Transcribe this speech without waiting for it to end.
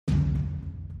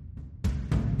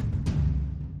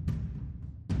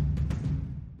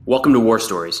Welcome to War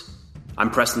Stories.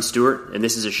 I'm Preston Stewart, and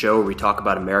this is a show where we talk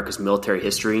about America's military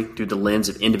history through the lens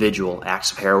of individual acts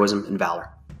of heroism and valor.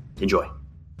 Enjoy.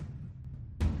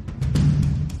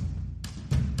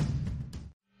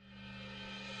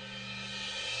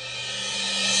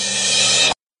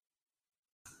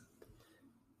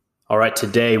 All right,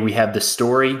 today we have the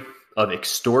story of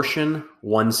Extortion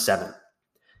 17.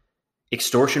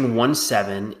 Extortion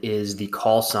 17 is the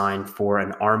call sign for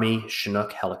an Army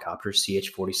Chinook helicopter,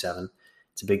 CH-47.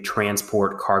 It's a big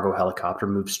transport cargo helicopter,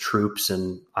 moves troops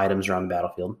and items around the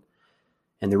battlefield.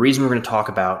 And the reason we're going to talk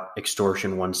about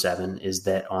Extortion 17 is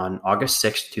that on August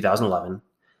 6, 2011,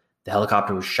 the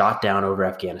helicopter was shot down over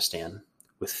Afghanistan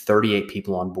with 38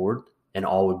 people on board, and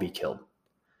all would be killed.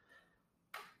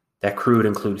 That crew would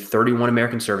include 31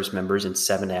 American service members and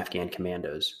 7 Afghan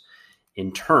commandos.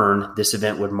 In turn, this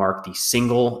event would mark the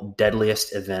single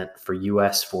deadliest event for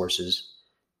U.S. forces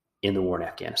in the war in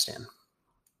Afghanistan.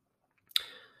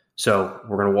 So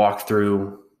we're going to walk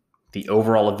through the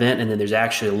overall event, and then there's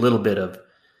actually a little bit of,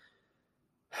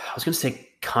 I was going to say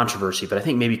controversy, but I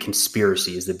think maybe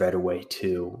conspiracy is the better way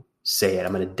to say it.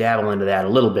 I'm going to dabble into that a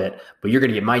little bit, but you're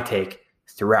going to get my take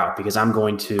throughout because I'm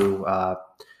going to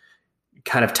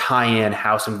kind of tie in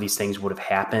how some of these things would have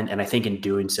happened. And I think in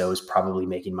doing so is probably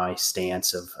making my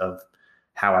stance of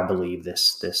how I believe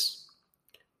this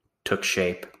took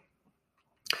shape.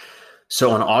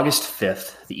 So on August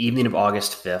 5th, the evening of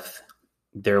August 5th,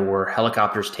 there were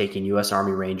helicopters taking U.S.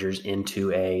 Army Rangers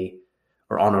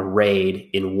on a raid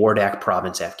in Wardak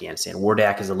province, Afghanistan.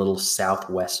 Wardak is a little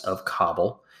southwest of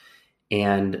Kabul.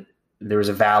 And there was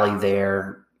a valley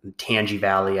there, Tangi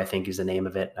Valley, I think is the name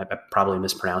of it. I'm probably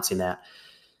mispronouncing that.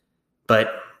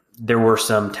 But there were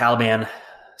some Taliban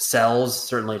cells,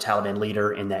 certainly a Taliban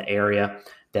leader in that area,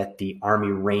 that the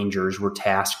Army Rangers were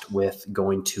tasked with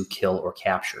going to kill or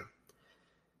capture.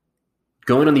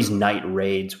 Going on these night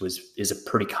raids is a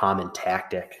pretty common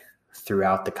tactic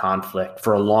throughout the conflict.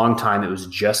 For a long time, it was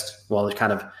just, it's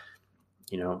kind of,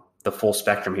 the full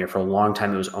spectrum here. For a long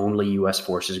time, it was only U.S.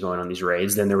 forces going on these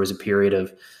raids. Then there was a period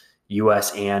of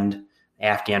U.S. and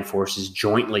Afghan forces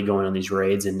jointly going on these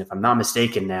raids. And if I'm not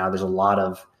mistaken now, there's a lot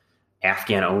of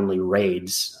Afghan-only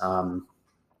raids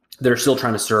that are still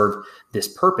trying to serve this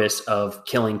purpose of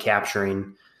killing,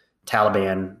 capturing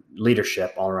Taliban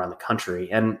leadership all around the country.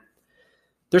 And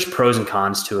there's pros and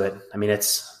cons to it. I mean,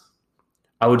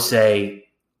 I would say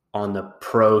on the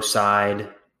pro side,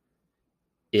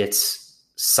 it's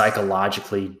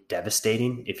psychologically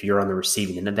devastating if you're on the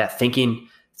receiving end of that.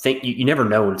 You never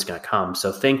know when it's going to come.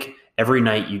 So think every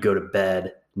night you go to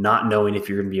bed not knowing if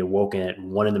you're going to be awoken at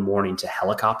 1 a.m. to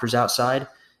helicopters outside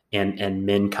and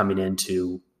men coming in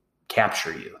to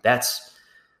capture you. That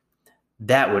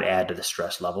would add to the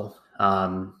stress level.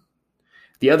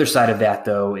 The other side of that,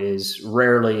 though, is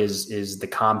rarely is the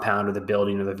compound or the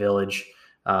building or the village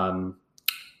 100%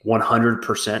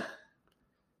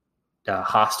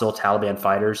 hostile Taliban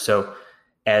fighters. So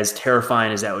as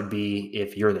terrifying as that would be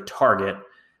if you're the target,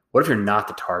 what if you're not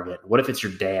the target? What if it's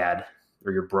your dad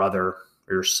or your brother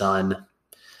or your son?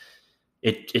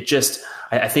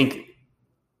 I think,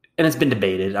 and it's been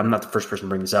debated, I'm not the first person to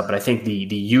bring this up, but I think the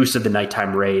use of the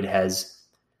nighttime raid has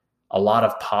a lot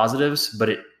of positives,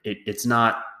 but it's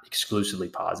not exclusively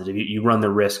positive. You run the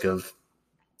risk of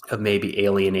maybe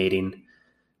alienating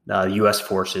U.S.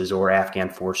 forces or Afghan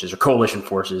forces or coalition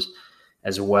forces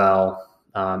as well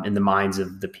in the minds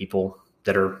of the people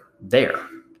that are there.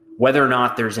 Whether or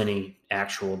not there's any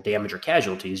actual damage or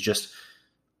casualties, just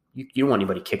you don't want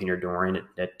anybody kicking your door in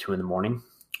at 2 a.m,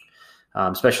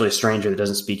 especially a stranger that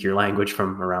doesn't speak your language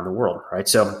from around the world, right?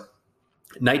 So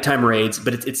nighttime raids,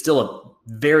 but it's still a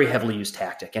very heavily used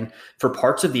tactic. And for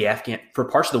parts of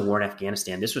the war in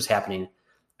Afghanistan, this was happening,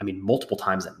 multiple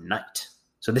times at night.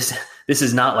 So this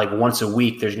is not like once a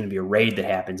week there's going to be a raid that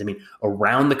happens.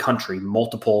 Around the country,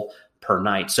 multiple per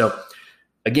night. So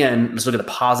again, let's look at the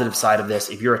positive side of this.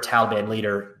 If you're a Taliban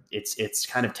leader, it's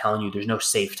kind of telling you there's no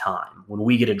safe time. When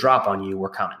we get a drop on you, we're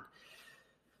coming.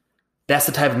 That's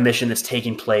the type of mission that's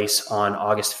taking place on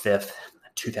August 5th,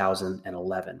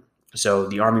 2011. So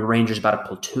the Army Rangers, about a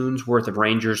platoon's worth of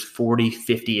Rangers, 40,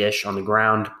 50-ish on the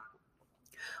ground,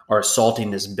 are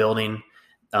assaulting this building.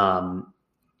 And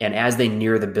as they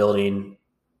near the building,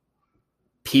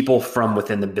 people from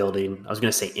within the building, I was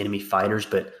going to say enemy fighters,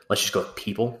 but let's just go with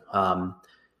people.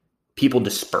 People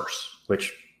disperse,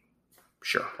 which,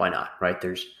 sure, why not, right?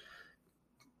 There's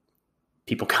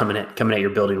people coming at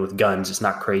your building with guns. It's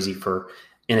not crazy for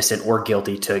innocent or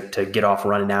guilty to get off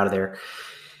running out of there.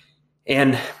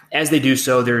 And as they do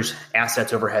so, there's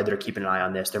assets overhead that are keeping an eye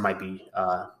on this. There might be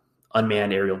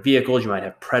unmanned aerial vehicles. You might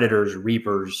have Predators,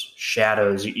 Reapers,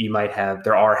 Shadows.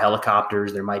 There are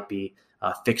helicopters. There might be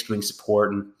fixed wing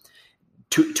support. And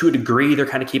to a degree, they're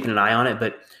kind of keeping an eye on it.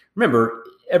 But remember,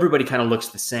 everybody kind of looks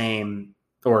the same,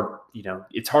 or,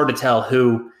 it's hard to tell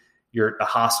who a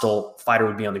hostile fighter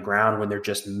would be on the ground when they're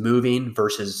just moving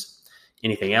versus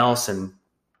anything else. And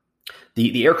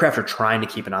the aircraft are trying to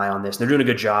keep an eye on this. They're doing a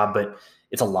good job, but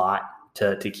it's a lot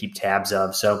to keep tabs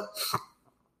of. So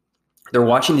they're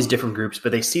watching these different groups,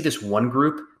 but they see this one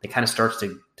group that kind of starts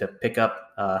to pick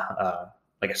up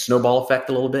like a snowball effect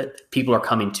a little bit. People are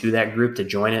coming to that group to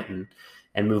join it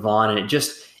and move on. And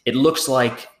it looks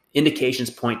like indications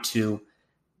point to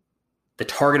the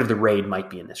target of the raid might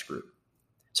be in this group.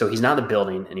 So he's not in the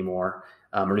building anymore,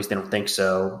 or at least they don't think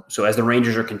so. So as the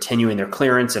Rangers are continuing their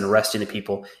clearance and arresting the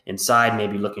people inside,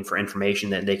 maybe looking for information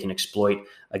that they can exploit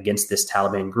against this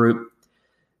Taliban group,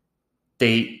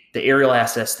 the aerial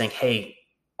assets think, hey,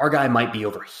 our guy might be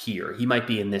over here. He might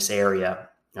be in this area.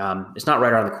 It's not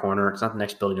right around the corner. It's not the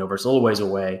next building over. It's a little ways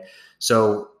away.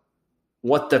 So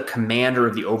what the commander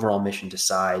of the overall mission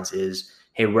decides is,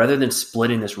 hey, rather than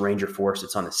splitting this Ranger force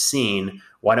that's on the scene,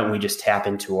 why don't we just tap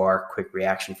into our quick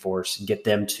reaction force, get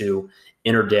them to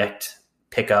interdict,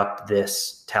 pick up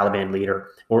this Taliban leader,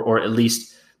 or at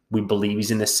least we believe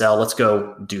he's in this cell. Let's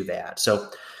go do that. So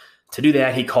to do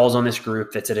that, he calls on this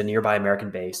group that's at a nearby American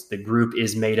base. The group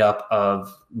is made up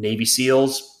of Navy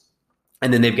SEALs,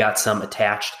 and then they've got some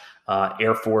attached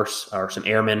Air Force or some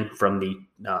airmen from the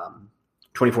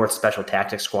 24th Special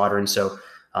Tactics Squadron. So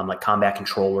like combat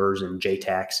controllers and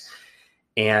JTACs.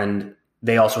 And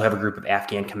they also have a group of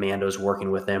Afghan commandos working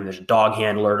with them. There's a dog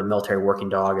handler, a military working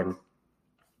dog, and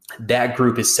that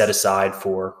group is set aside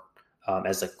for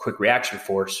as a quick reaction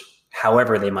force,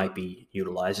 however they might be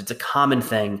utilized. It's a common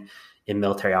thing in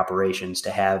military operations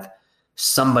to have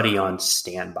somebody on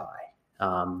standby.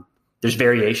 There's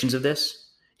variations of this.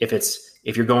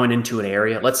 If you're going into an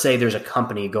area, let's say there's a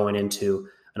company going into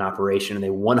an operation and they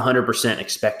 100%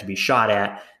 expect to be shot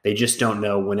at, they just don't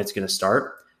know when it's going to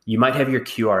start. You might have your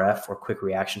QRF or quick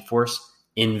reaction force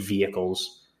in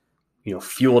vehicles,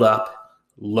 fueled up,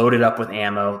 loaded up with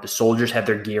ammo. The soldiers have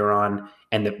their gear on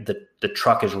and the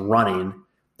truck is running.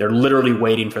 They're literally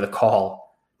waiting for the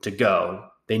call to go.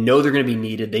 They know they're going to be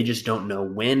needed. They just don't know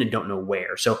when and don't know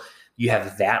where. So you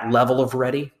have that level of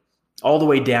ready all the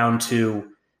way down to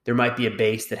there might be a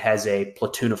base that has a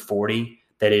platoon of 40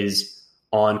 that is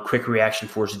on quick reaction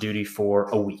force duty for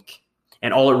a week.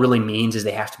 And all it really means is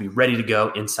they have to be ready to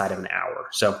go inside of an hour.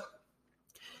 So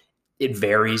it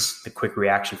varies, the quick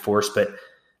reaction force, but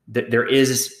there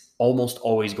is almost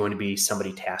always going to be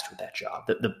somebody tasked with that job.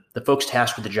 The folks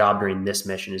tasked with the job during this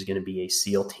mission is going to be a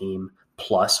SEAL Team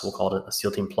Plus. We'll call it a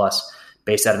SEAL Team Plus,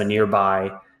 based out of a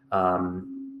nearby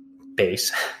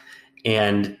base.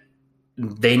 And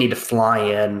they need to fly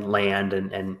in, land,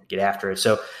 and get after it.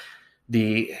 So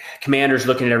the commander's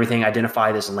looking at everything,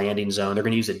 identify this landing zone. They're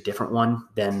going to use a different one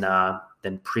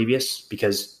than previous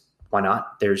because why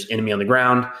not? There's enemy on the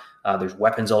ground. There's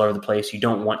weapons all over the place. You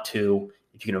don't want to,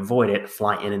 if you can avoid it,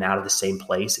 fly in and out of the same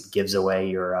place. It gives away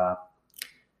your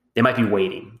they might be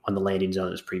waiting on the landing zone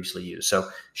that was previously used. So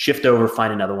shift over,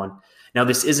 find another one. Now,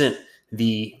 this isn't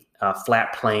the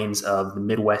flat plains of the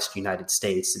Midwest United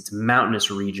States. It's a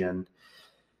mountainous region.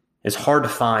 It's hard to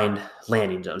find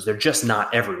landing zones. They're just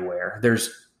not everywhere.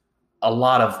 There's a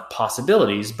lot of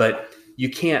possibilities, but you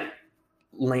can't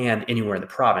land anywhere in the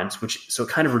province, so it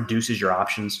kind of reduces your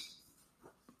options,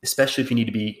 especially if you need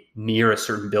to be near a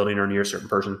certain building or near a certain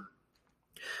person.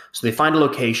 So they find a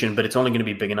location, but it's only going to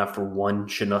be big enough for one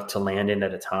Chinook to land in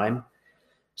at a time.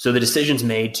 So the decision's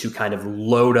made to kind of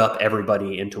load up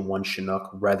everybody into one Chinook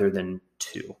rather than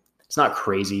two. It's not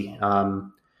crazy.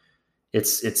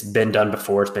 It's been done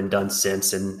before. It's been done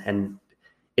since, and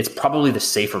it's probably the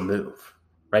safer move,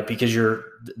 right? Because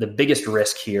the biggest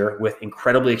risk here with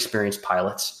incredibly experienced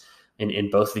pilots in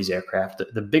both of these aircraft,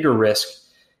 the bigger risk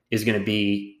is going to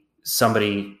be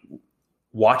somebody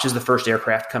watches the first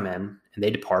aircraft come in and they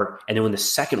depart, and then when the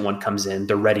second one comes in,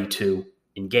 they're ready to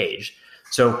engage.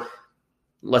 So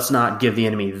let's not give the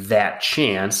enemy that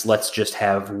chance. Let's just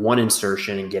have one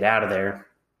insertion and get out of there,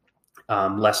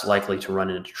 less likely to run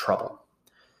into trouble.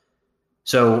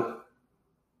 So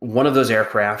one of those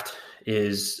aircraft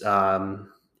is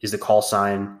the call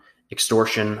sign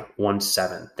Extortion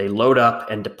 17. They load up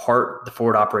and depart the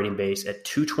forward operating base at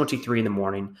 2:23 in the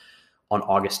morning on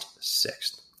August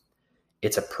 6th.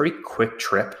 It's a pretty quick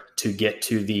trip to get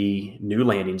to the new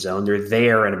landing zone. They're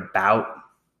there in about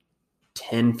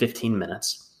 10, 15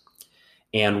 minutes.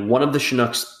 And one of the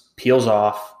Chinooks peels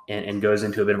off and goes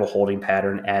into a bit of a holding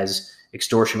pattern as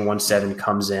Extortion 17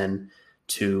 comes in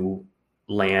to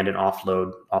land and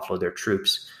offload their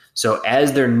troops. So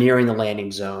as they're nearing the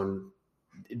landing zone,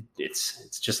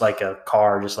 it's just like a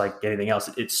car, just like anything else.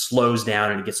 It slows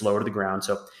down and it gets lower to the ground.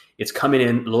 So it's coming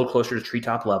in a little closer to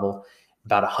treetop level,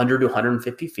 about 100 to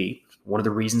 150 feet. One of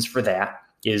the reasons for that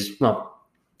is, well,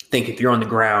 think if you're on the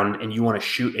ground and you want to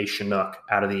shoot a Chinook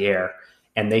out of the air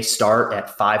and they start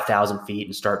at 5,000 feet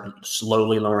and start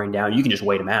slowly lowering down, you can just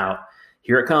wait them out.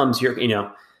 Here it comes,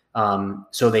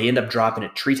 so they end up dropping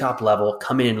at treetop level,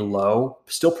 coming in low,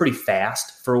 still pretty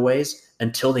fast for a ways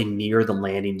until they near the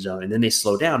landing zone. And then they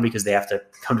slow down because they have to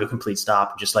come to a complete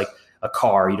stop. Just like a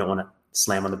car, you don't want to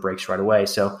slam on the brakes right away.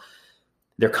 So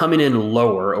they're coming in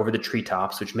lower over the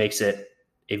treetops, which makes it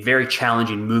a very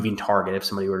challenging moving target if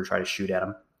somebody were to try to shoot at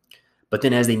them. But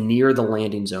then as they near the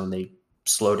landing zone, they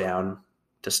slow down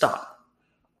to stop.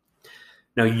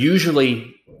 Now,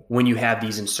 usually when you have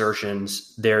these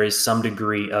insertions, there is some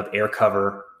degree of air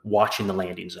cover watching the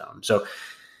landing zone. So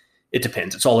it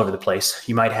depends. It's all over the place.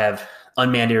 You might have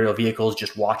unmanned aerial vehicles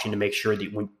just watching to make sure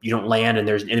that when you don't land and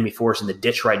there's an enemy force in the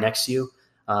ditch right next to you.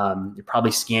 You're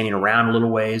probably scanning around a little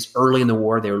ways. Early in the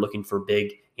war, they were looking for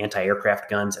big anti-aircraft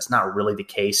guns. That's not really the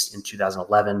case in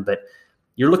 2011, but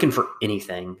you're looking for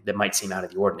anything that might seem out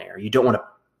of the ordinary. You don't want to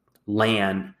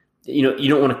land, you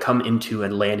don't want to come into a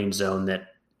landing zone that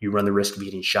you run the risk of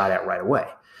getting shot at right away.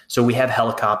 So we have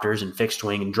helicopters and fixed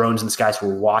wing and drones in the skies.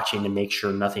 We're watching to make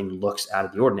sure nothing looks out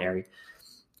of the ordinary.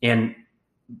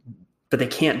 But they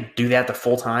can't do that the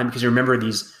full time because remember,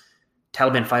 these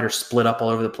Taliban fighters split up all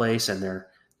over the place and the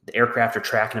aircraft are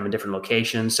tracking them in different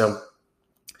locations. So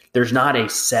there's not a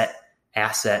set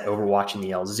asset overwatching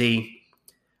the LZ.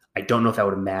 I don't know if that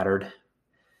would have mattered.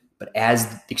 But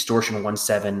as Extortion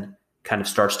 17 kind of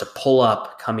starts to pull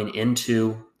up coming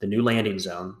into the new landing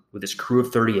zone with this crew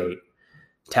of 38,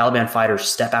 Taliban fighters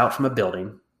step out from a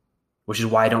building, which is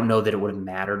why I don't know that it would have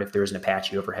mattered if there was an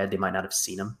Apache overhead. They might not have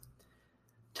seen them.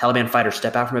 Taliban fighters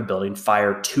step out from a building,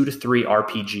 fire 2 to 3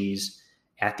 RPGs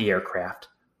at the aircraft.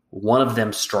 One of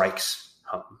them strikes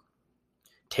home,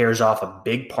 tears off a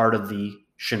big part of the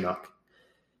Chinook,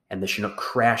 and the Chinook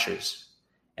crashes,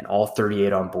 and all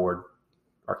 38 on board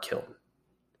are killed.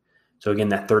 So again,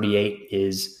 that 38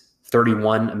 is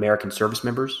 31 American service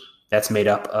members. That's made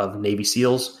up of Navy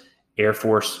SEALs, Air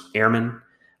Force airmen,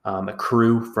 a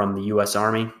crew from the U.S.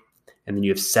 Army, and then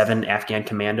you have 7 Afghan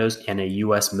commandos and a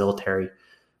U.S. military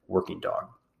working dog.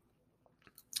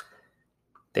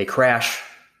 They crash.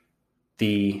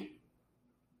 The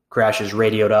crash is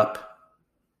radioed up.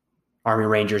 Army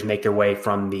Rangers make their way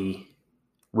from the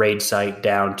raid site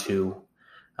down to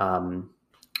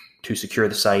secure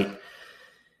the site.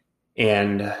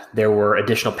 And there were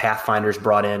additional pathfinders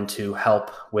brought in to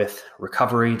help with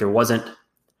recovery. There wasn't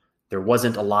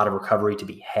a lot of recovery to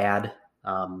be had,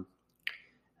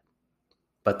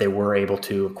 but they were able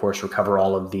to, of course, recover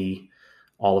all of the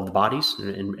bodies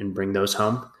and bring those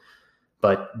home.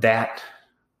 But that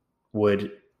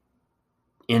would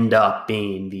end up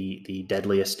being the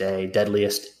deadliest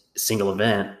single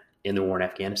event in the war in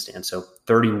Afghanistan. So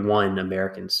 31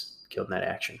 Americans killed in that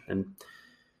action. And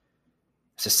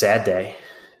it's a sad day.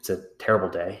 It's a terrible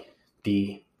day.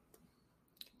 The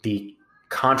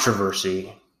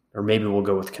controversy, or maybe we'll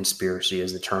go with conspiracy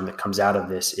as the term that comes out of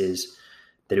this, is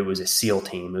that it was a SEAL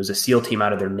team. It was a SEAL team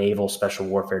out of their Naval Special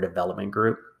Warfare Development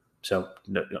Group, so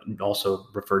also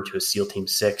referred to as SEAL Team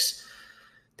 6.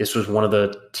 This was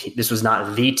this was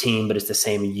not the team, but it's the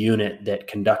same unit that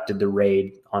conducted the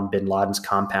raid on bin Laden's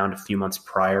compound a few months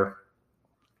prior.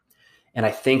 And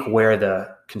I think where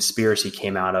the conspiracy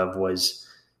came out of was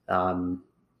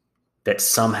that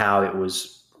somehow it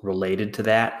was related to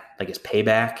that, like it's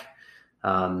payback.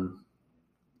 But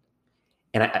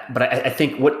I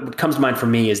think what comes to mind for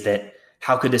me is that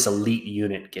how could this elite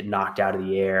unit get knocked out of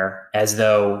the air as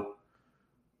though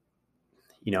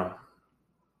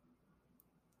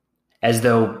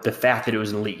the fact that it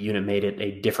was an elite unit made it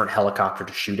a different helicopter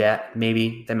to shoot at?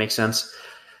 Maybe that makes sense.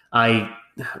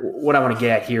 What I want to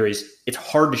get at here is it's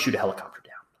hard to shoot a helicopter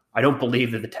down. I don't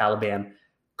believe that the Taliban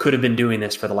could have been doing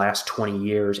this for the last 20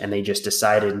 years and they just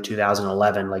decided in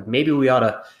 2011, like maybe we ought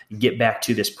to get back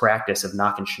to this practice of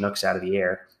knocking Chinooks out of the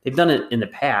air. They've done it in the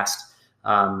past,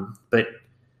 but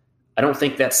I don't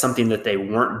think that's something that they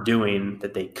weren't doing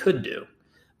that they could do.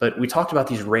 But we talked about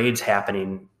these raids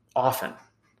happening often.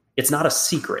 It's not a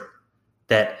secret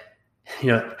that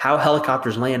how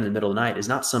helicopters land in the middle of the night is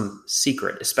not some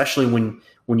secret, especially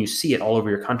when you see it all over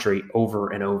your country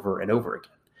over and over and over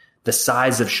again. The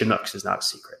size of Chinooks is not a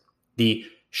secret. The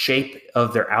shape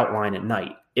of their outline at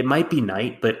night. It might be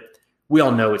night, but we all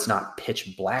know it's not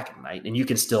pitch black at night, and you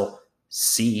can still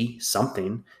see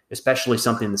something, especially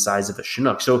something the size of a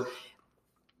Chinook. So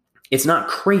it's not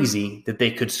crazy that they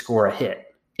could score a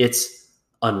hit. It's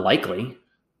unlikely,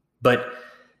 but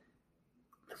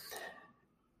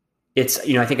it's,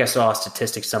 I think I saw a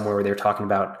statistic somewhere where they were talking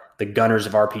about the gunners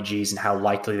of RPGs and how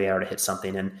likely they are to hit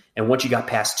something. And once you got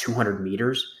past 200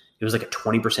 meters, it was like a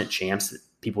 20% chance that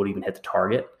people would even hit the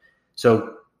target.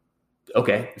 So,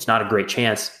 okay, it's not a great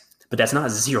chance, but that's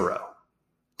not zero.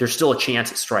 There's still a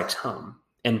chance it strikes home.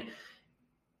 And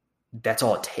that's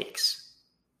all it takes.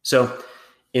 So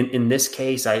in this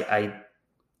case, I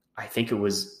think it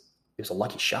was a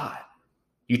lucky shot.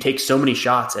 You take so many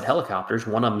shots at helicopters,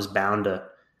 one of them is bound to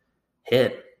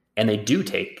hit, and they do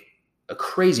take a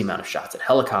crazy amount of shots at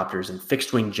helicopters and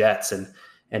fixed wing jets.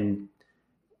 And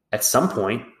at some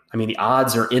point, the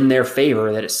odds are in their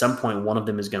favor that at some point one of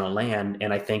them is going to land.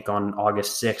 And I think on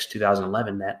August 6,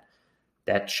 2011,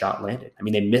 that shot landed.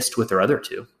 They missed with their other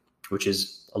two, which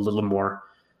is a little more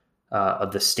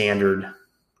of the standard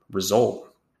result.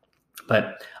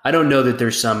 But I don't know that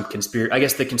there's some conspiracy. I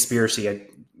guess the conspiracy, I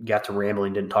got to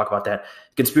rambling, didn't talk about that.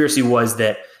 Conspiracy was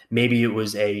that maybe it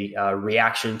was a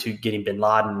reaction to getting bin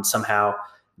Laden, and somehow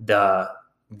the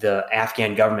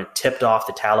Afghan government tipped off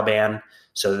the Taliban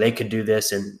so they could do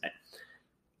this. And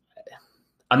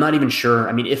I'm not even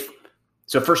sure.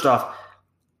 First off,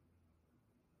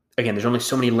 again, there's only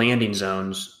so many landing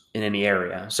zones in any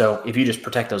area. So if you just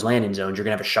protect those landing zones, you're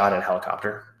going to have a shot at a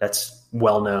helicopter. That's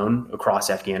well known across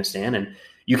Afghanistan. And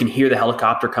you can hear the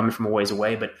helicopter coming from a ways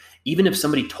away. But even if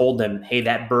somebody told them, hey,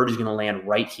 that bird is going to land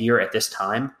right here at this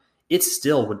time, it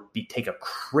still would take a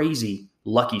crazy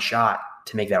lucky shot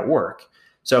to make that work.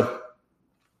 So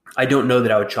I don't know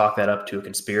that I would chalk that up to a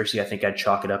conspiracy. I think I'd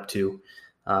chalk it up to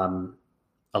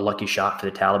a lucky shot for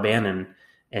the Taliban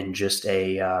and just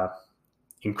a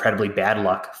incredibly bad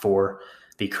luck for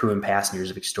the crew and passengers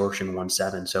of Extortion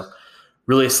 17. So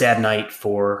really a sad night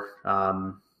for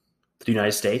the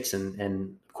United States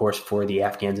and of course for the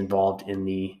Afghans involved in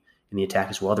the attack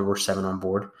as well. There were 7 on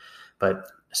board, but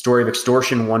a story of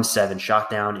Extortion 17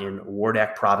 shot down in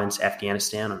Wardak province,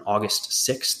 Afghanistan on August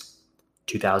 6th,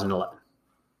 2011.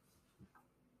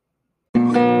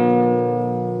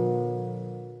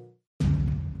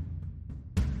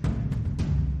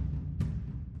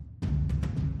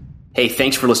 Hey,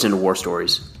 thanks for listening to War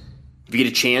Stories. If you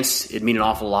get a chance, it'd mean an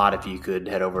awful lot if you could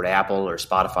head over to Apple or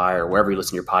Spotify or wherever you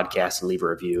listen to your podcast and leave a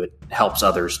review. It helps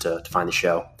others to find the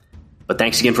show. But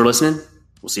thanks again for listening.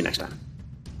 We'll see you next time.